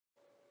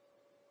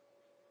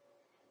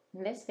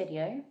In this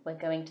video, we're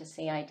going to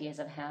see ideas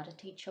of how to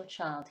teach your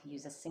child to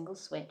use a single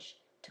switch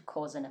to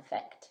cause an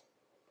effect.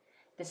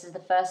 This is the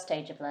first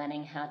stage of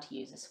learning how to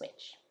use a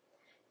switch.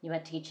 You are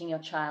teaching your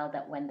child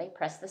that when they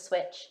press the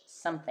switch,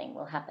 something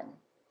will happen.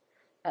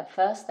 At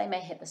first, they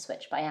may hit the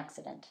switch by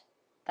accident.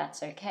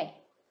 That's okay.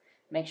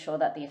 Make sure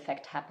that the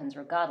effect happens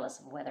regardless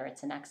of whether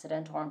it's an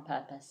accident or on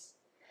purpose,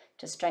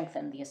 to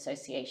strengthen the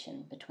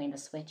association between the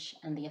switch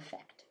and the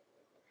effect.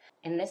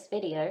 In this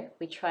video,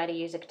 we try to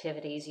use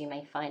activities you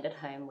may find at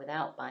home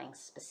without buying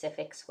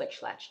specific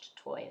switch-latched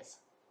toys.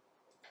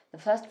 The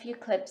first few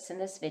clips in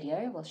this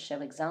video will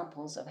show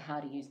examples of how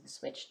to use the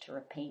switch to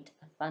repeat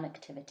a fun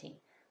activity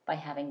by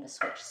having the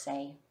switch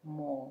say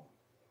more.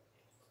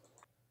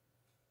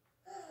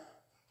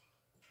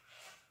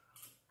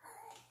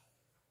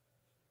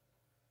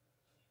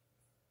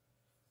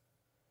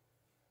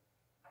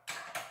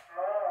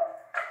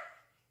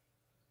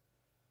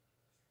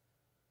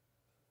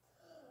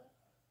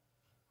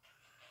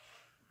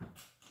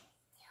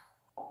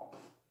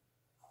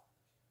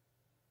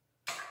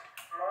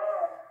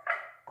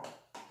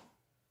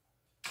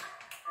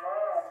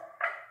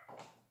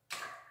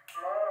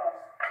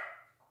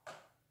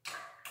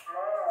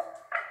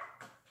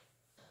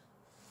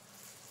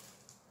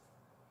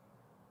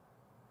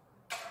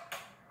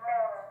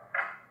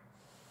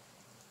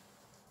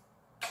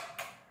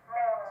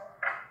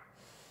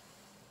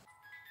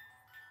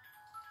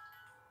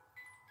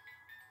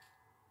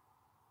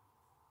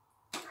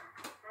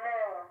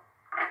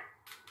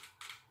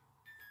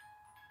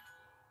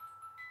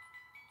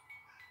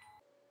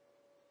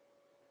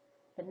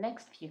 The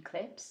next few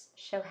clips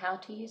show how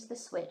to use the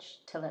switch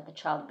to let the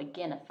child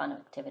begin a fun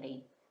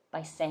activity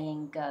by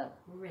saying go.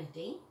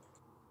 Ready,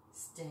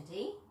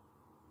 steady,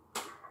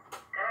 Go.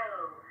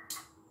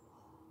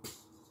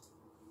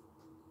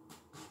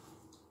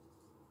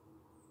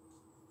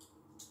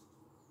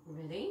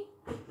 ready,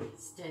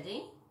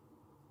 steady,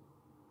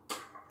 Go.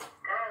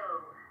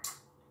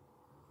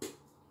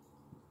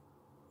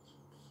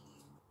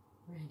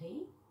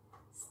 ready,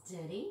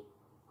 steady,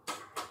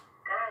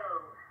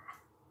 Go.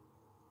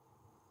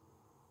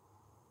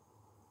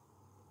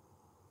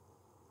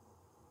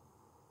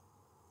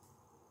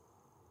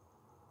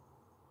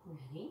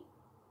 ready,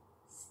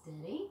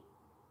 steady,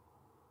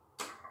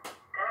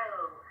 Go.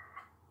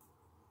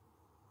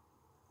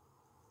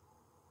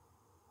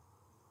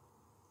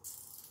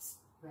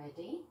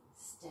 ready,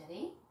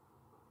 steady,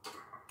 Go.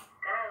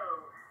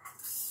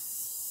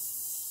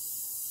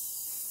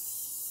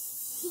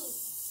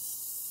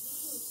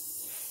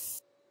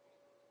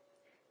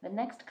 The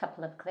next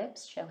couple of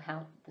clips show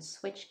how the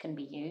switch can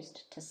be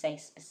used to say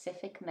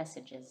specific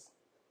messages.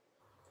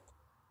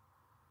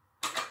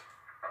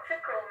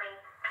 Tickle me.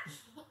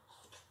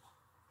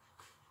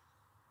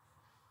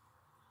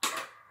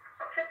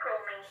 Tickle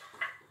me.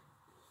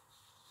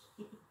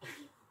 Swing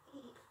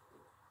me.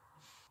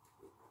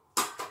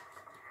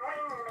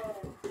 Swing me.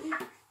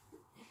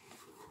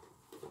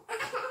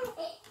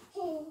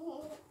 Swing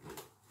me.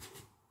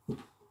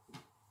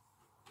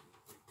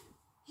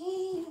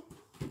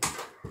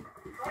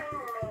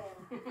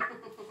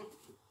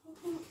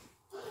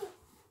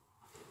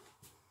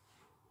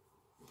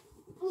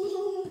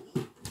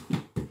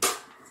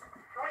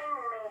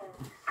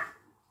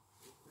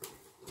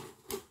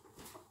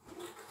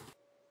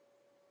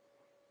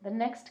 The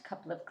next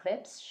couple of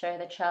clips show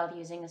the child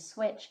using a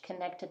switch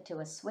connected to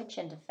a switch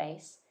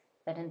interface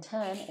that in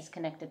turn is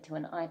connected to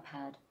an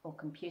iPad or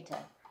computer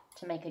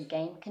to make a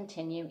game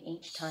continue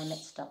each time it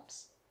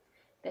stops.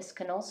 This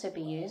can also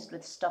be used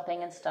with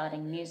stopping and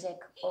starting music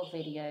or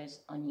videos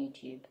on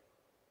YouTube.